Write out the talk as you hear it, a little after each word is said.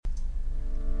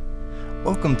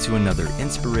Welcome to another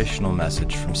inspirational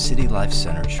message from City Life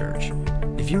Center Church.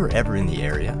 If you are ever in the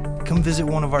area, come visit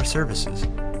one of our services.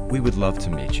 We would love to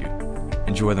meet you.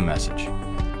 Enjoy the message.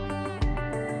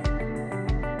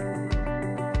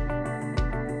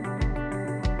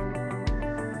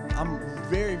 I'm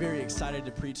very, very excited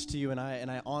to preach to you, and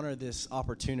I honor this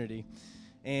opportunity.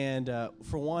 And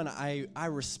for one, I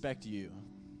respect you.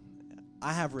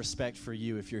 I have respect for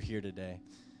you if you're here today.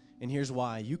 And here's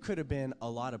why. You could have been a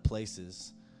lot of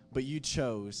places, but you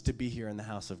chose to be here in the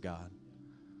house of God.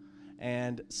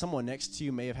 And someone next to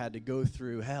you may have had to go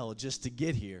through hell just to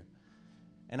get here.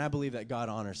 And I believe that God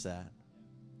honors that.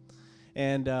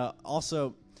 And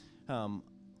also, I'm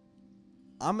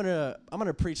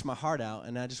gonna preach my heart out,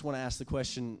 and I just want to ask the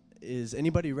question, is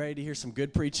anybody ready to hear some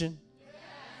good preaching? Yeah.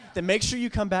 Then make sure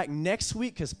you come back next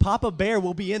week, because Papa Bear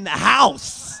will be in the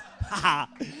house.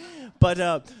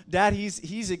 But Dad,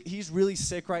 he's really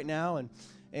sick right now,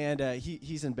 and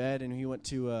he's in bed, and he went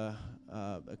to a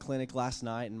clinic last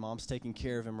night, and Mom's taking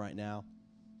care of him right now.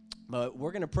 But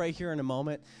we're going to pray here in a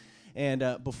moment,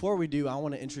 and before we do, I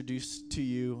want to introduce to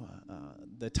you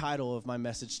the title of my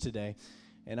message today,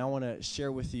 and I want to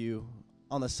share with you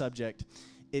on the subject,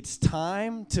 It's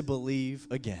Time to Believe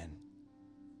Again.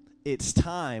 It's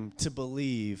time to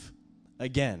believe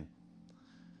again.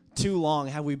 Too long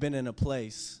have we been in a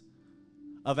place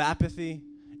of apathy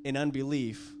and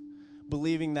unbelief,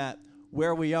 believing that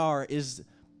where we are is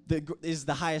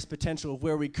the highest potential of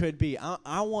where we could be.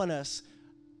 I want us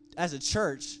as a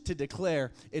church to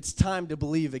declare it's time to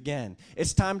believe again.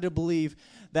 It's time to believe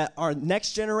that our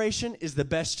next generation is the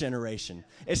best generation.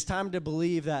 It's time to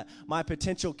believe that my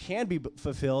potential can be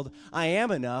fulfilled. I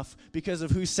am enough because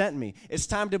of who sent me. It's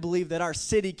time to believe that our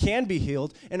city can be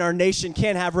healed and our nation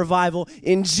can have revival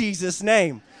in Jesus'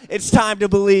 name. It's time to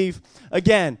believe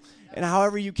again. And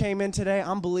however you came in today,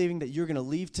 I'm believing that you're going to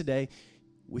leave today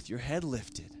with your head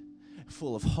lifted,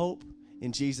 full of hope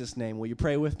in Jesus' name. Will you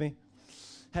pray with me?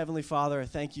 Heavenly Father, I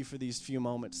thank you for these few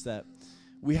moments that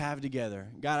we have together.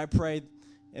 God, I pray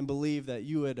and believe that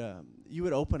you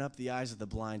would open up the eyes of the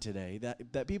blind today,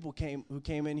 that people who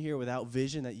came in here without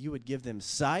vision, that you would give them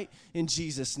sight in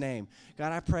Jesus' name.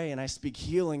 God, I pray and I speak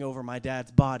healing over my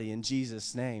dad's body in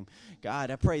Jesus' name.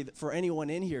 God, I pray that for anyone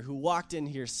in here who walked in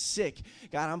here sick,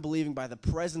 God, I'm believing by the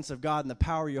presence of God and the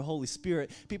power of your Holy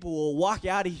Spirit, people will walk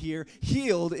out of here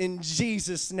healed in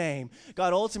Jesus' name.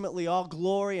 God, ultimately all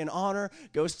glory and honor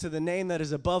goes to the name that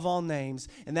is above all names,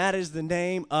 and that is the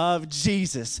name of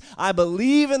Jesus. I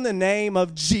believe in the name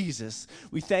of Jesus.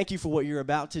 We thank you for what you're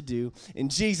about to do in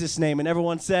Jesus' name. And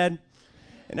everyone said,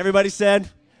 and everybody said,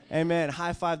 amen.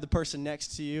 High five the person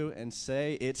next to you and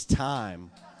say, it's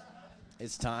time.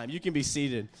 It's time. You can be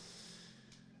seated.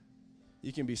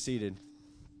 You can be seated.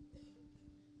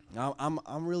 Now,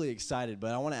 I'm really excited,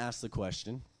 but I want to ask the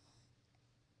question.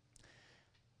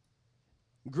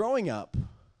 Growing up,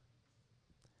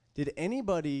 did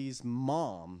anybody's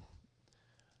mom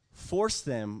force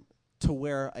them to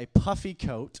wear a puffy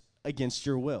coat against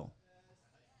your will?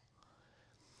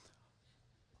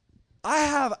 I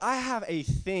have a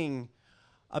thing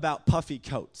about puffy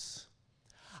coats.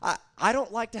 I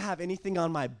don't like to have anything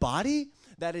on my body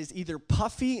that is either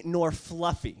puffy nor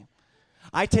fluffy.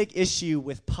 I take issue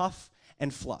with puff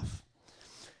and fluff.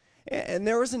 And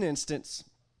there was an instance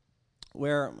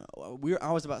where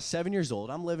I was about 7 years old.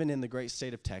 I'm living in the great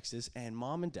state of Texas, and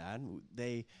Mom and Dad,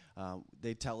 they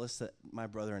tell us, that my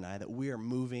brother and I, that we are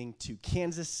moving to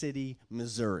Kansas City,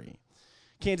 Missouri.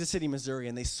 Kansas City, Missouri,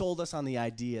 and they sold us on the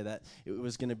idea that it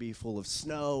was going to be full of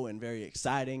snow and very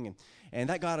exciting, and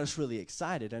that got us really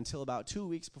excited until about 2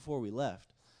 weeks before we left.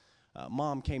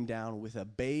 Mom came down with a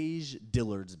beige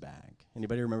Dillard's bag.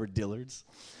 Anybody remember Dillard's?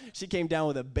 She came down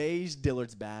with a beige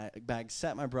Dillard's bag,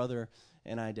 sat my brother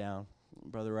and I down,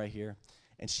 brother right here,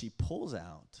 and she pulls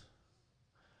out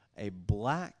a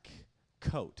black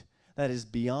coat that is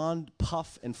beyond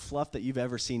puff and fluff that you've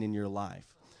ever seen in your life.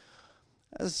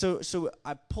 So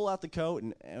I pull out the coat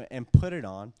and put it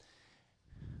on.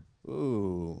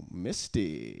 Ooh,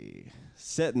 Misty,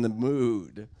 setting the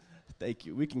mood. Thank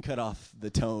you. We can cut off the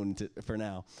tone for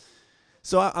now.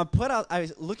 So I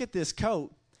look at this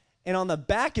coat, and on the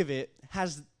back of it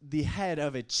has the head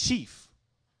of a chief.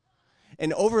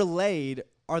 And overlaid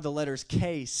are the letters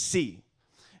KC.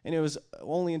 And it was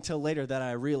only until later that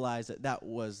I realized that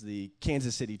was the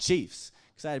Kansas City Chiefs,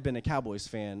 because I had been a Cowboys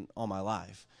fan all my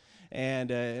life.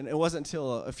 And it wasn't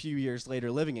until a few years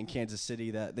later living in Kansas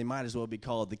City that they might as well be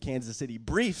called the Kansas City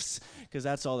Briefs, because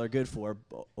that's all they're good for.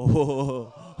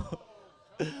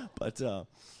 But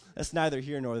that's neither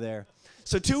here nor there.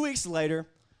 So 2 weeks later,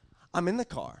 I'm in the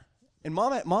car, And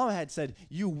mom had said,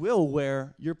 you will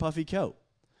wear your puffy coat.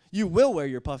 You will wear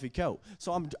your puffy coat.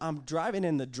 So I'm driving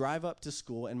in the drive up to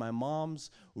school in my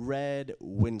mom's red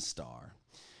Windstar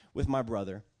with my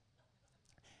brother.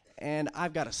 And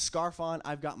I've got a scarf on,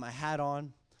 I've got my hat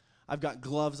on, I've got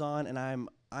gloves on, and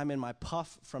I'm in my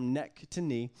puff from neck to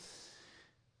knee.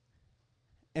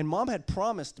 And Mom had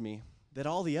promised me that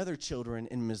all the other children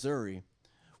in Missouri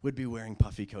would be wearing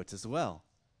puffy coats as well.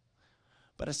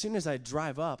 But as soon as I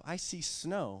drive up, I see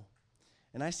snow,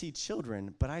 and I see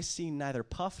children, but I see neither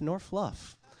puff nor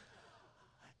fluff.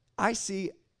 I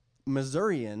see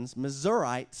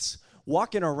Missourites,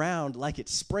 walking around like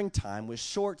it's springtime with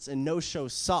shorts and no-show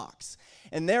socks.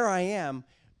 And there I am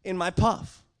in my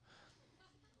puff.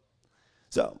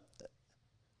 So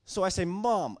I say,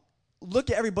 Mom, look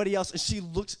at everybody else. And she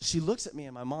looks at me,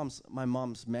 and my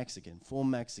mom's Mexican, full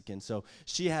Mexican. So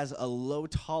she has a low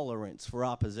tolerance for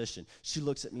opposition. She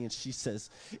looks at me and she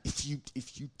says, if you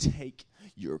take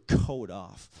your coat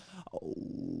off,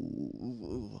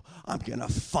 I'm gonna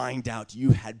find out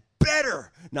you had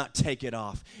better not take it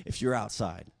off if you're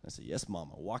outside. I said, yes,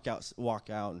 Mama. Walk out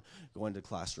and go into the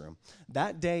classroom.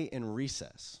 That day in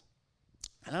recess,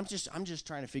 and I'm just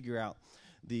trying to figure out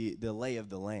the lay of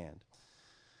the land.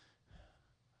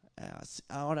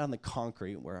 Out on the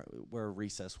concrete where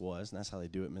recess was, and that's how they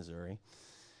do it in Missouri,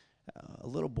 a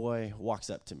little boy walks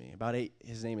up to me.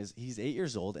 He's 8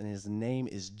 years old, and his name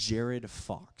is Jared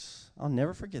Fox. I'll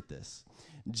never forget this.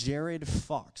 Jared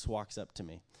Fox walks up to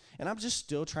me. And I'm just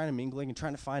still mingling and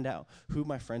trying to find out who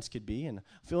my friends could be, and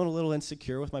feeling a little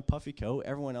insecure with my puffy coat.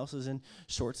 Everyone else is in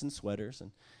shorts and sweaters,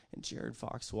 and Jared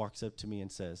Fox walks up to me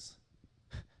and says,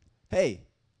 "Hey,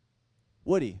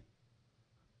 Woody,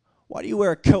 why do you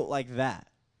wear a coat like that?"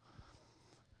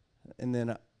 And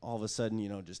then all of a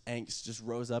sudden, just angst just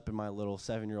rose up in my little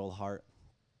 7-year-old heart.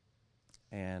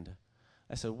 And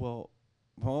I said, well,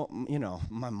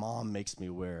 my mom makes me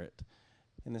wear it.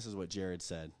 And this is what Jared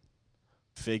said.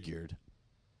 Figured.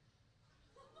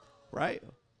 Right?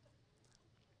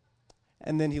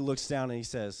 And then he looks down and he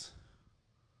says,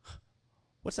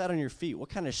 "What's that on your feet? What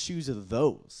kind of shoes are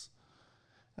those?"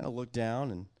 And I look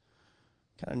down and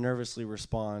kind of nervously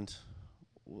respond,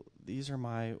 "Well, these are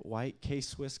my white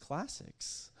K-Swiss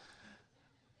Classics."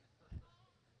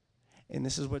 And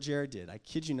this is what Jared did. I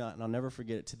kid you not, and I'll never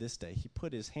forget it to this day. He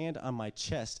put his hand on my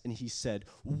chest and he said,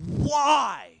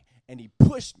 "Why?" And he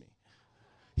pushed me.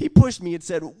 He pushed me and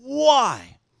said,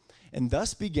 "Why?" And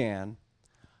thus began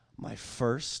my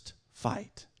first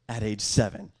fight at age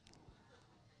 7.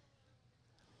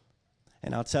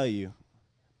 And I'll tell you,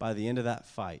 by the end of that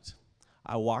fight,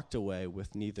 I walked away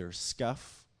with neither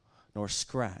scuff nor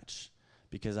scratch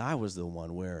because I was the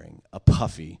one wearing a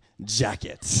puffy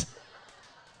jacket.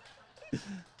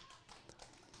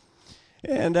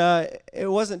 And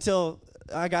it wasn't until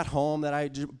I got home that I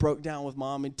broke down with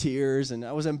Mom in tears, and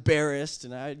I was embarrassed,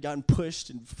 and I had gotten pushed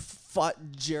and fought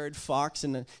Jared Fox,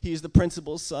 and he's the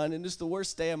principal's son, and it's the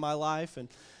worst day of my life.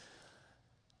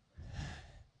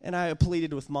 And I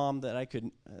pleaded with Mom that I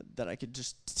could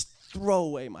just throw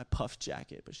away my puff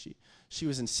jacket, but she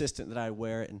was insistent that I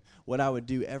wear it. And what I would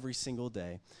do every single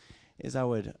day is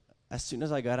as soon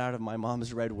as I got out of my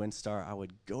mom's red Windstar, I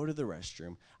would go to the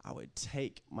restroom, I would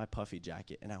take my puffy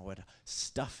jacket, and I would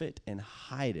stuff it and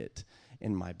hide it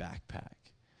in my backpack.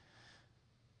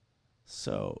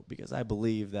 So, because I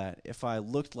believe that if I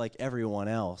looked like everyone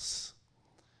else,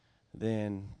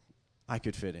 then I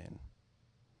could fit in.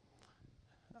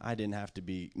 I didn't have to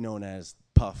be known as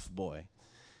Puff Boy.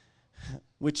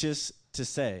 Which is to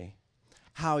say,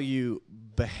 how you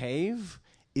behave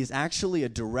is actually a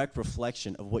direct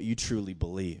reflection of what you truly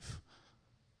believe.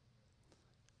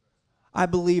 I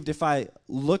believed if I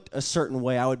looked a certain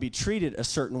way, I would be treated a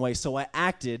certain way, so I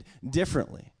acted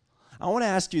differently. I want to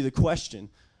ask you the question,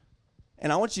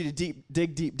 and I want you to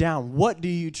dig deep down. What do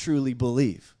you truly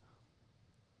believe?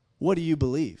 What do you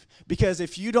believe? Because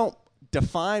if you don't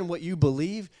define what you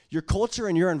believe, your culture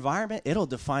and your environment, it'll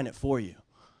define it for you.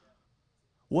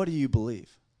 What do you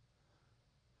believe?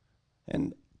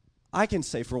 And I can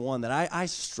say, for one, that I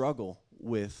struggle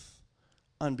with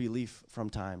unbelief from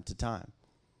time to time.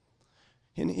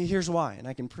 And here's why, and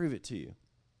I can prove it to you.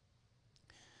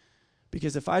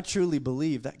 Because if I truly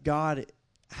believe that God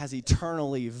has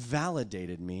eternally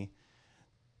validated me,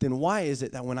 then why is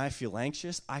it that when I feel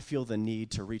anxious, I feel the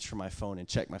need to reach for my phone and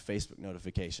check my Facebook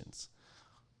notifications?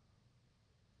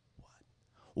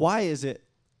 Why is it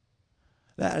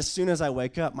that as soon as I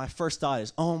wake up, my first thought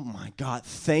is, "Oh my God,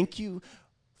 thank you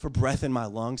for breath in my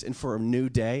lungs and for a new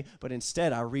day," but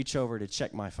instead I reach over to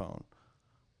check my phone?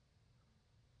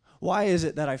 Why is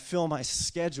it that I fill my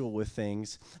schedule with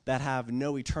things that have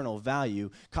no eternal value,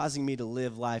 causing me to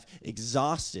live life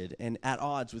exhausted and at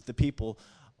odds with the people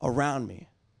around me?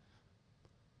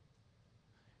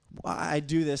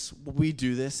 We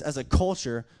do this as a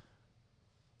culture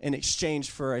in exchange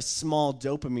for a small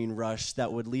dopamine rush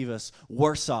that would leave us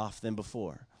worse off than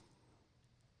before.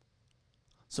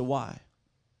 So why?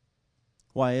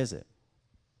 Why is it?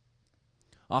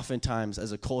 Oftentimes,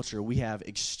 as a culture, we have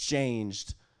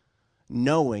exchanged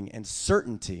knowing and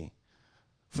certainty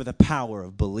for the power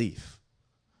of belief.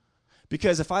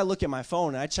 Because if I look at my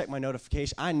phone and I check my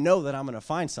notification, I know that I'm going to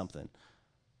find something.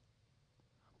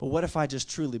 But what if I just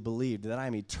truly believed that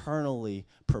I'm eternally,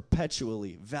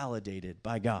 perpetually validated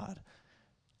by God?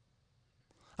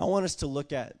 I want us to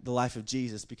look at the life of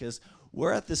Jesus because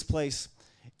we're at this place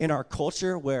in our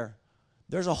culture where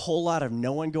there's a whole lot of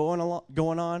knowing going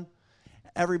on.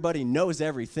 Everybody knows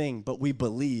everything, but we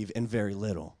believe in very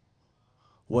little.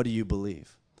 What do you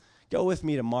believe? Go with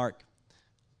me to Mark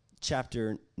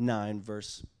chapter 9,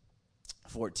 verse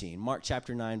 14. Mark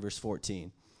chapter 9, verse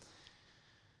 14.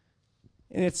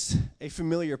 And it's a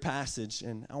familiar passage,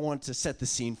 and I want to set the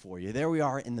scene for you. There we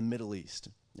are in the Middle East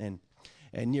and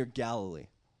near Galilee.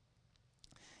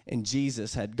 And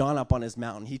Jesus had gone up on his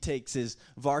mountain. He takes his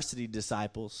varsity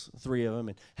disciples, 3 of them,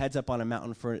 and heads up on a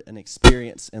mountain for an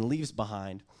experience and leaves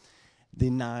behind the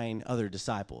 9 other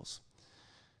disciples.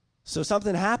 So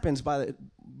something happens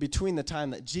between the time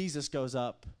that Jesus goes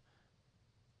up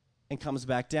and comes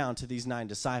back down to these 9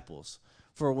 disciples.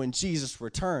 For when Jesus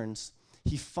returns,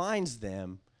 he finds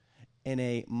them in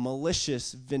a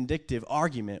malicious, vindictive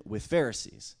argument with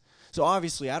Pharisees. So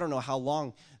obviously, I don't know how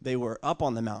long they were up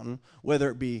on the mountain, whether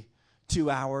it be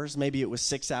 2 hours, maybe it was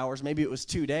 6 hours, maybe it was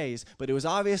 2 days, but it was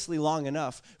obviously long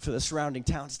enough for the surrounding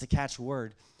towns to catch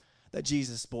word that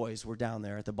Jesus' boys were down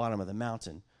there at the bottom of the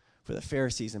mountain for the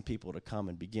Pharisees and people to come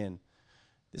and begin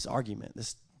this argument,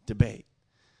 this debate.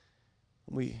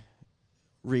 We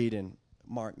read in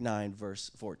Mark 9, verse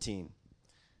 14.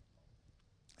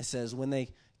 It says, when they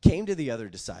came to the other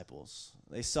disciples,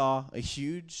 they saw a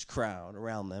huge crowd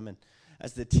around them, and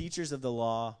as the teachers of the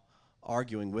law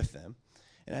arguing with them.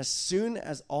 And as soon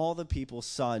as all the people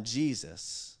saw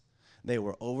Jesus, they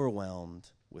were overwhelmed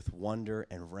with wonder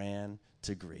and ran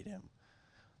to greet him.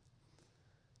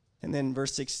 And then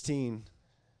verse 16,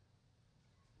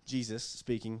 Jesus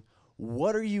speaking,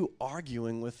 what are you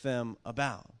arguing with them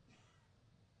about?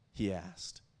 He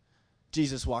asked.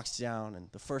 Jesus walks down,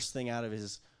 and the first thing out of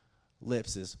his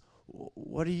lips is,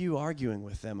 what are you arguing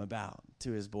with them about?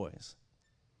 To his boys.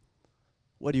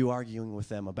 What are you arguing with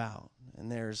them about?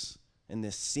 And there's, in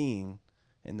this scene,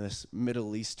 in this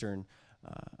Middle Eastern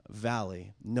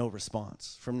valley, no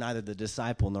response from neither the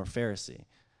disciple nor Pharisee.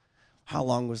 How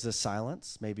long was this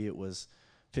silence? Maybe it was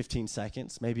 15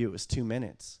 seconds. Maybe it was 2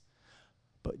 minutes.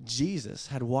 But Jesus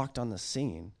had walked on the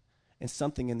scene, and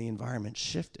something in the environment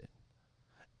shifted.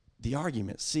 The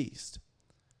argument ceased.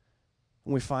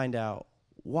 And we find out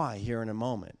why here in a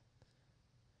moment.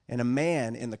 And a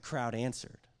man in the crowd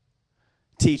answered,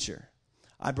 Teacher,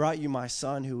 I brought you my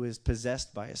son who is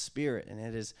possessed by a spirit, and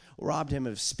it has robbed him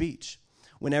of speech.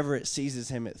 Whenever it seizes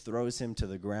him, it throws him to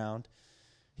the ground.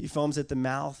 He foams at the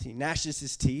mouth, he gnashes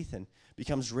his teeth, and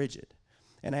becomes rigid.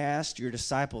 And I asked your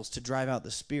disciples to drive out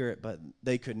the spirit, but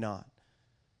they could not.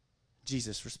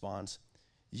 Jesus responds,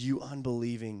 you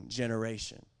unbelieving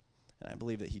generation. And I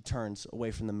believe that he turns away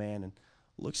from the man and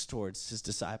looks towards his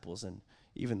disciples and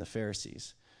even the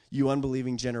Pharisees. You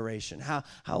unbelieving generation, how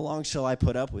long shall I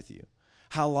put up with you?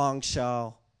 How long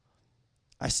shall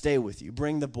I stay with you?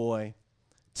 Bring the boy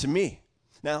to me.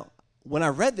 Now, when I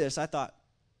read this, I thought,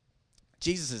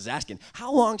 Jesus is asking,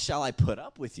 how long shall I put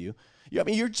up with you?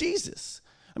 You're Jesus.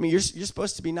 You're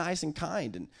supposed to be nice and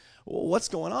kind. And what's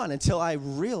going on? Until I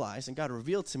realized, and God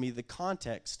revealed to me the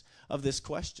context of this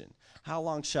question. How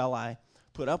long shall I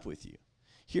put up with you?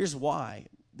 Here's why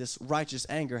this righteous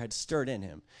anger had stirred in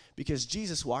him. Because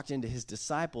Jesus walked into his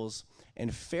disciples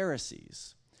and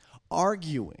Pharisees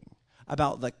arguing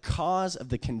about the cause of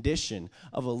the condition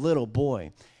of a little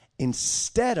boy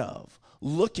instead of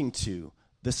looking to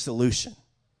the solution.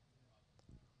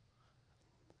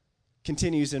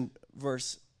 Continues in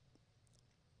verse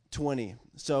 20.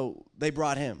 So they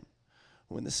brought him.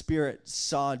 When the spirit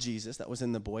saw Jesus that was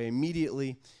in the boy,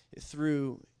 immediately it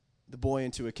threw the boy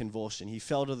into a convulsion. He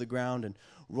fell to the ground and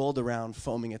rolled around,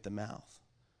 foaming at the mouth.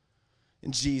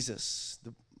 And Jesus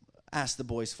asked the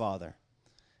boy's father,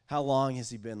 how long has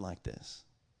he been like this?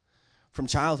 From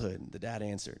childhood, the dad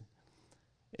answered.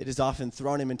 It has often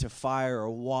thrown him into fire or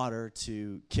water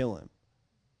to kill him.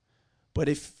 But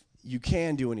if you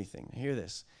can do anything, hear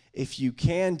this, if you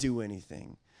can do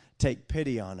anything, take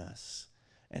pity on us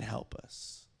and help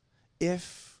us.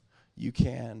 If you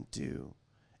can do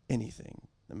anything,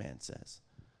 the man says.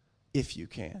 If you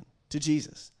can. To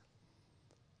Jesus.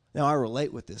 Now, I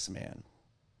relate with this man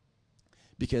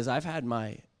because I've had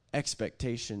my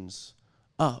expectations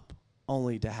up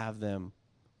only to have them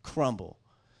crumble.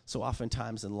 So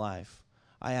oftentimes in life,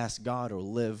 I ask God or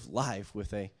live life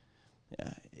with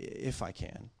if I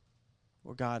can.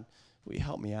 Or God, will you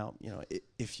help me out?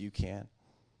 If you can.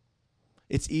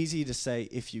 It's easy to say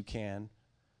if you can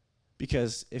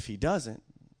because if he doesn't,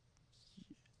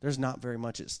 there's not very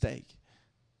much at stake.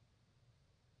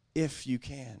 If you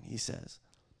can, he says.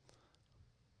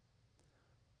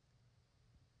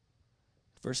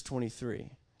 Verse 23,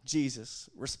 Jesus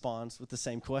responds with the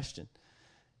same question.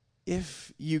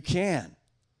 If you can,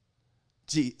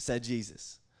 said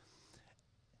Jesus.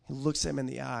 He looks him in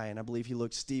the eye, and I believe he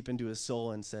looks deep into his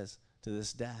soul and says to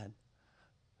this dad,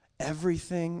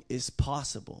 everything is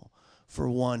possible for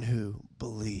one who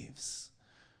believes.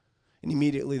 And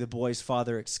immediately the boy's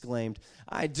father exclaimed,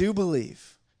 I do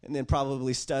believe. And then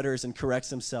probably stutters and corrects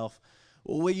himself.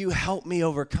 Well, will you help me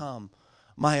overcome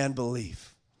my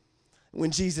unbelief?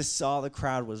 When Jesus saw the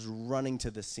crowd was running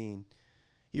to the scene,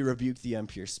 he rebuked the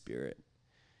impure spirit.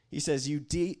 He says, you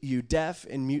deaf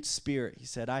and mute spirit, he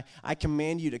said, I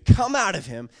command you to come out of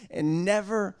him and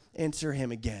never enter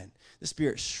him again. The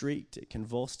spirit shrieked, it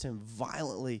convulsed him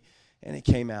violently, and it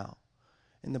came out.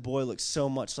 And the boy looked so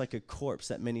much like a corpse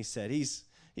that many said, he's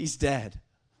dead.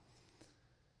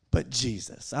 But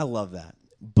Jesus, I love that.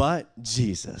 But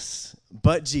Jesus,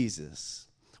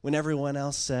 when everyone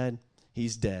else said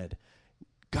he's dead,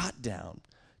 got down,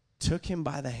 took him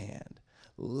by the hand,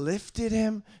 lifted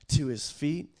him to his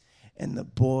feet, and the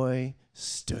boy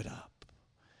stood up.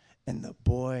 And the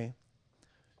boy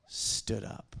stood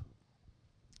up.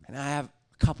 And I have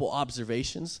a couple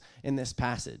observations in this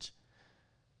passage.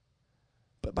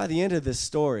 But by the end of this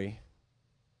story,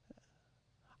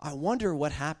 I wonder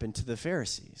what happened to the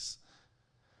Pharisees.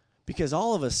 Because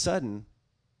all of a sudden,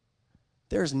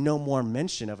 there's no more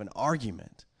mention of an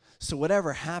argument. So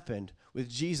whatever happened with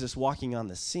Jesus walking on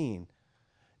the scene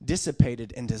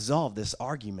dissipated and dissolved this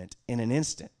argument in an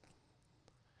instant.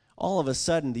 All of a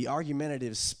sudden, the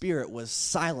argumentative spirit was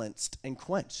silenced and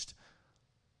quenched.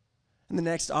 And the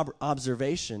next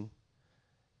observation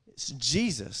is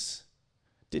Jesus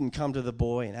didn't come to the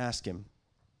boy and ask him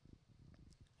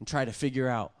and try to figure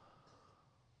out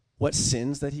what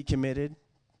sins that he committed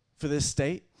for this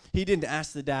state. He didn't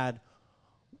ask the dad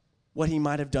what he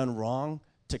might have done wrong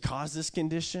to cause this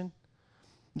condition.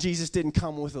 Jesus didn't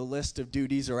come with a list of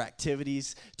duties or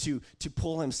activities to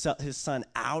pull his son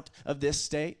out of this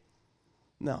state.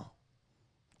 No.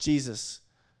 Jesus,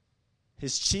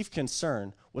 his chief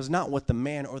concern was not what the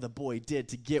man or the boy did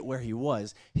to get where he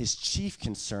was. His chief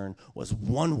concern was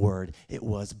one word. It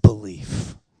was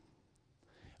belief.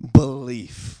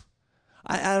 Belief.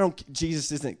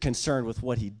 Jesus isn't concerned with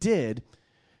what he did.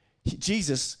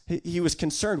 He was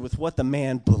concerned with what the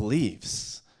man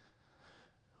believes.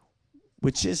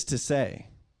 Which is to say,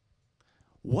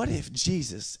 what if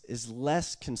Jesus is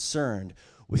less concerned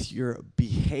with your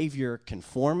behavior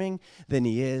conforming than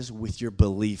he is with your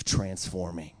belief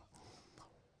transforming?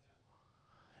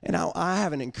 And I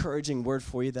have an encouraging word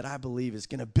for you that I believe is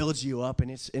going to build you up, and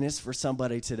it's for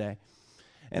somebody today.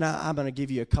 And I'm going to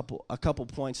give you a couple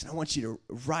points, and I want you to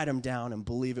write them down and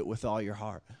believe it with all your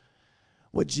heart.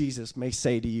 What Jesus may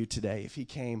say to you today if he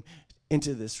came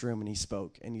into this room and he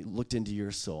spoke and he looked into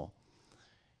your soul.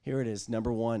 Here it is.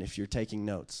 Number one, if you're taking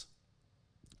notes.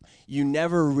 You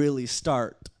never really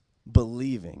start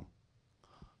believing.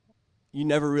 You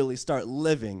never really start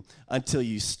living until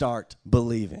you start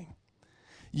believing.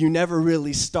 You never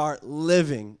really start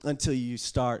living until you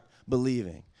start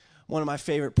believing. One of my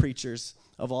favorite preachers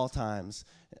of all times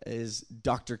is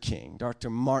Dr. King,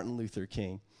 Dr. Martin Luther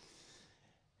King.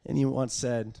 And he once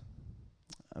said,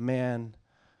 a man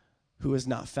who has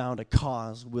not found a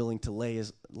cause willing to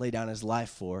lay down his life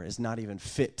for is not even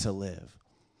fit to live.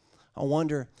 I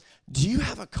wonder, do you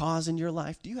have a cause in your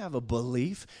life? Do you have a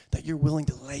belief that you're willing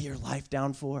to lay your life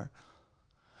down for?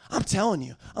 I'm telling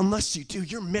you, unless you do,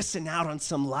 you're missing out on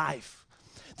some life.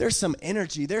 There's some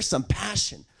energy, there's some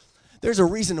passion. There's a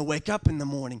reason to wake up in the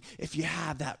morning if you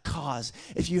have that cause,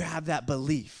 if you have that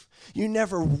belief. You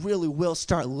never really will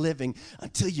start living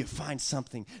until you find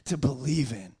something to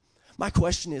believe in. My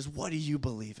question is, what do you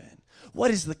believe in?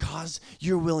 What is the cause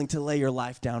you're willing to lay your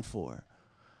life down for?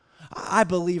 I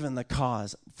believe in the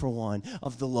cause, for one,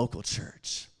 of the local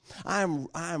church. I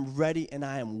am ready and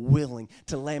I am willing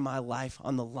to lay my life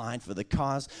on the line for the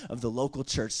cause of the local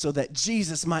church so that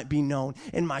Jesus might be known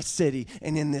in my city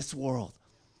and in this world.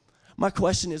 My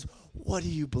question is, what do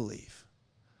you believe?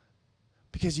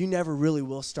 Because you never really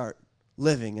will start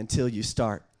living until you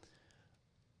start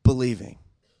believing.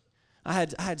 I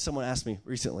had someone ask me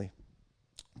recently,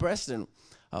 Preston,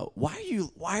 why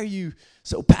are you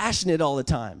so passionate all the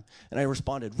time? And I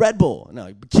responded, Red Bull. No,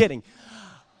 I'm kidding.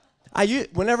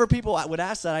 Whenever people would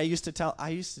ask that, I used to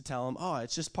tell them, oh,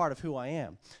 it's just part of who I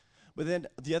am. But then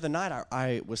the other night,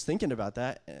 I was thinking about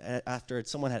that after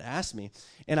someone had asked me,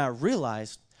 and I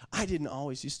realized I didn't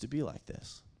always used to be like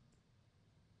this.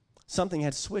 Something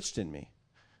had switched in me.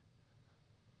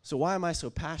 So why am I so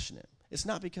passionate? It's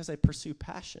not because I pursue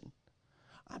passion.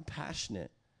 I'm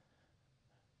passionate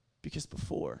because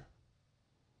before,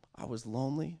 I was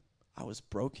lonely, I was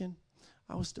broken,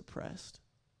 I was depressed,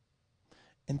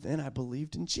 and then I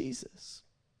believed in Jesus.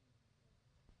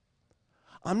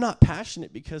 I'm not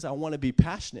passionate because I want to be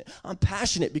passionate. I'm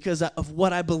passionate because of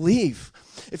what I believe.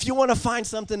 If you want to find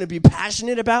something to be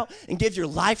passionate about and give your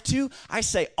life to, I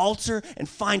say alter and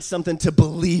find something to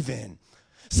believe in.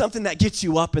 Something that gets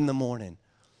you up in the morning.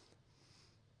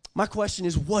 My question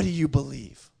is, what do you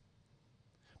believe?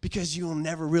 Because you will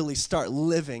never really start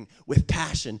living with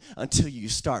passion until you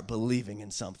start believing in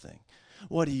something.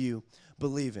 What do you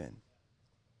believe in?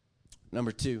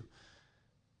 Number 2,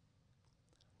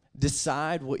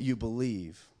 decide what you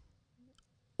believe,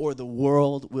 or the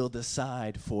world will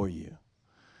decide for you.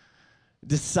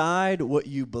 Decide what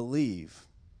you believe,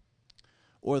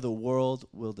 or the world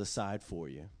will decide for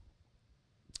you.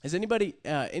 Has anybody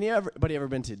ever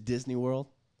been to Disney World?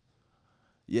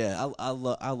 Yeah, I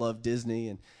love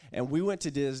Disney, and we went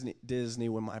to Disney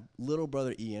when my little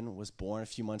brother Ian was born, a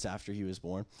few months after he was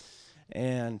born,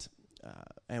 and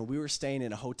we were staying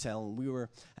in a hotel, and we were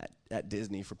at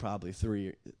Disney for probably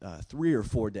 3 or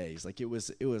 4 days. Like it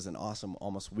was an awesome,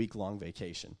 almost week-long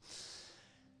vacation.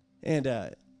 And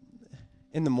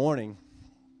in the morning,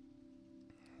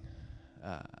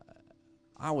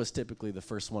 I was typically the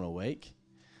first one awake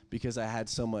because I had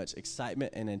so much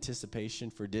excitement and anticipation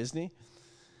for Disney.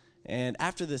 And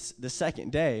after the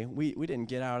second day, we didn't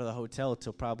get out of the hotel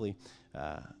till probably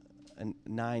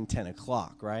 9, 10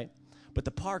 o'clock, right? But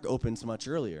the park opens much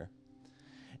earlier.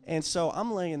 And so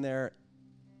I'm laying there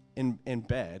in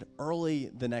bed early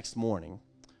the next morning,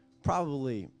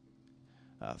 probably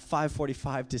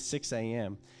 5:45 to 6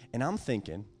 a.m., and I'm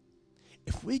thinking,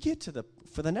 if we get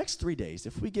for the next 3 days,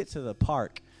 if we get to the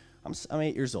park, I'm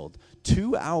 8 years old,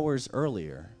 2 hours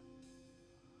earlier,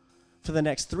 for the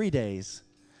next 3 days,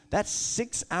 that's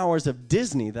 6 hours of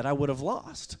Disney that I would have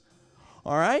lost.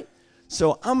 All right?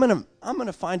 So I'm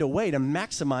gonna find a way to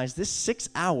maximize this 6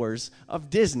 hours of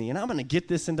Disney, and I'm gonna get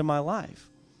this into my life.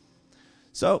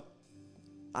 So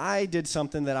I did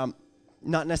something that I'm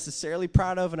not necessarily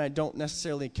proud of, and I don't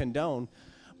necessarily condone.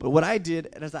 But what I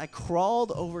did is I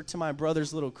crawled over to my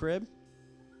brother's little crib,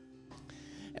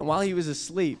 and while he was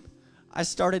asleep, I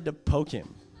started to poke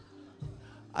him.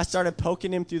 I started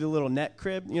poking him through the little net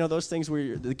crib, you know, those things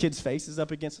where the kid's face is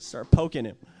up against it. Start poking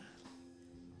him.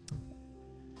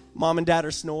 Mom and Dad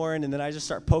are snoring, and then I just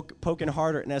start poking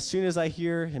harder. And as soon as I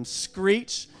hear him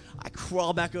screech, I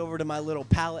crawl back over to my little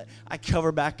pallet. I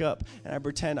cover back up, and I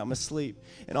pretend I'm asleep.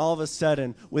 And all of a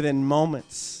sudden, within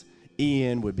moments,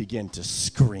 Ian would begin to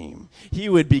scream. He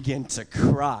would begin to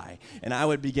cry, and I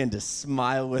would begin to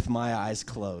smile with my eyes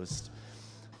closed.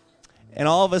 And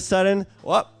all of a sudden,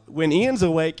 when Ian's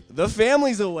awake, the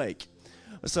family's awake.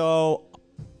 So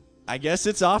I guess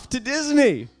it's off to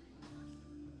Disney.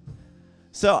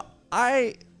 So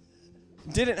I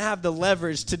didn't have the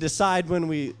leverage to decide when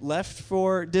we left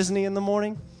for Disney in the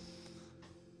morning,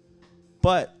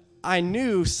 but I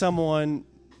knew someone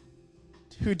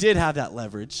who did have that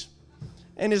leverage,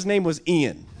 and his name was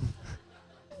Ian.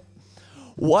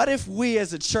 What if we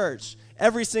as a church,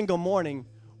 every single morning,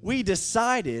 we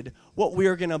decided what we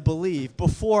were going to believe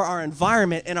before our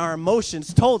environment and our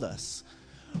emotions told us?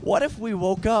 What if we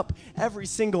woke up every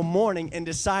single morning and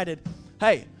decided,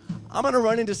 hey, I'm going to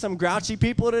run into some grouchy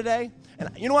people today. And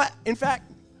you know what? In fact,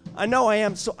 I know I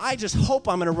am, so I just hope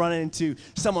I'm going to run into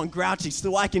someone grouchy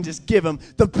so I can just give them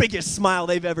the biggest smile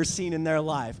they've ever seen in their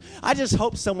life. I just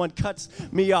hope someone cuts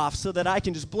me off so that I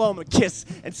can just blow them a kiss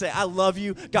and say, I love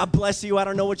you, God bless you, I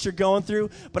don't know what you're going through,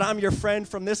 but I'm your friend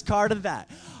from this car to that.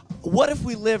 What if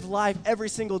we lived life every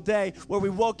single day where we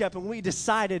woke up and we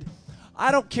decided,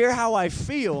 I don't care how I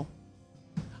feel,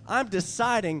 I'm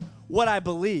deciding what I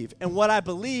believe, and what I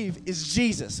believe is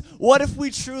Jesus. What if we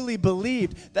truly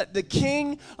believed that the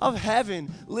King of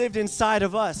Heaven lived inside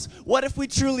of us? What if we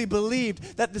truly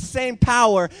believed that the same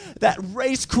power that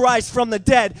raised Christ from the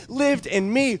dead lived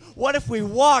in me? What if we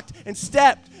walked and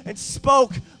stepped and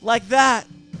spoke like that?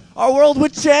 Our world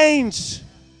would change.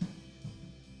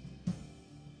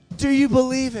 Do you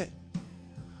believe it?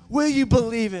 Will you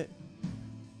believe it?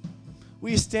 Will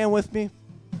you stand with me?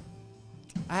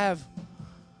 I have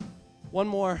one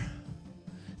more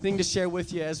thing to share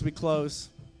with you as we close.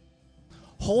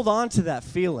 Hold on to that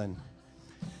feeling.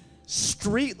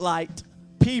 Streetlight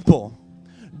people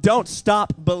don't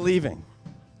stop believing.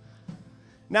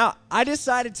 Now, I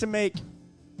decided to make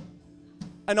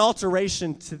an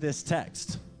alteration to this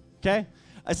text, okay?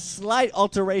 A slight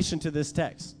alteration to this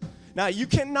text. Now, you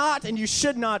cannot and you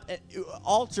should not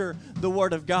alter the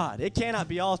Word of God. It cannot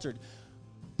be altered.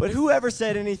 But whoever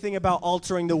said anything about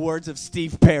altering the words of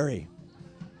Steve Perry?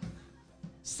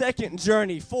 Second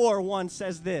Journey 4:1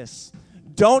 says this: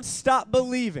 don't stop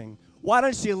believing. Why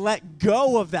don't you let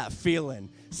go of that feeling?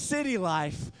 City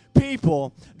life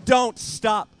people don't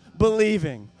stop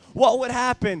believing. What would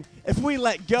happen if we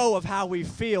let go of how we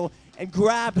feel and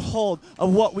grabbed hold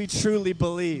of what we truly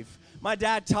believe? My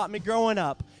dad taught me growing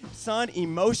up, son,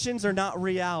 emotions are not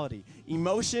reality.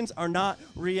 Emotions are not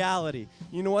reality.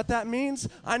 You know what that means?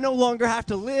 I no longer have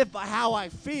to live by how I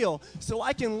feel, so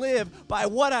I can live by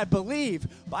what I believe,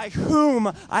 by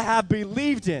whom I have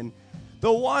believed in.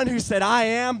 The one who said, I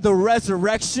am the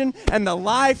resurrection and the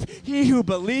life. He who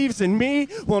believes in me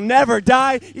will never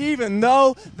die, even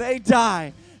though they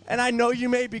die. And I know you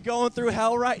may be going through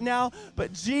hell right now,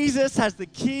 but Jesus has the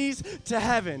keys to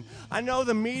heaven. I know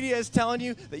the media is telling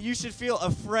you that you should feel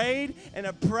afraid and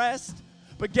oppressed,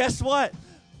 but guess what?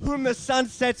 Whom the Son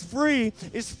sets free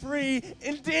is free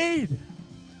indeed.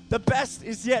 The best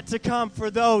is yet to come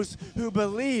for those who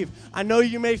believe. I know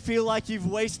you may feel like you've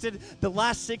wasted the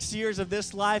last 6 years of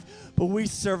this life, but we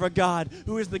serve a God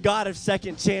who is the God of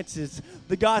second chances,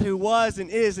 the God who was and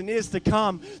is to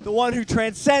come, the one who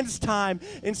transcends time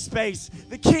and space,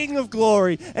 the King of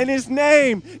glory, and his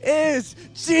name is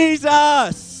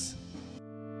Jesus.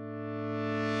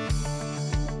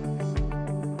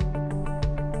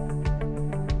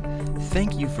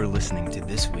 Thank you for listening to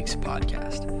this week's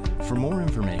podcast. For more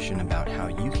information about how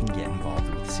you can get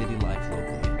involved with City Life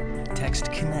locally,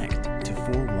 text CONNECT to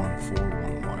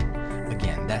 41411.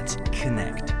 Again, that's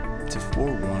CONNECT to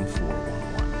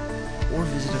 41411. Or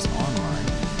visit us online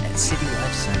at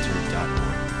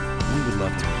citylifecenter.org. We would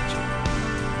love to meet you.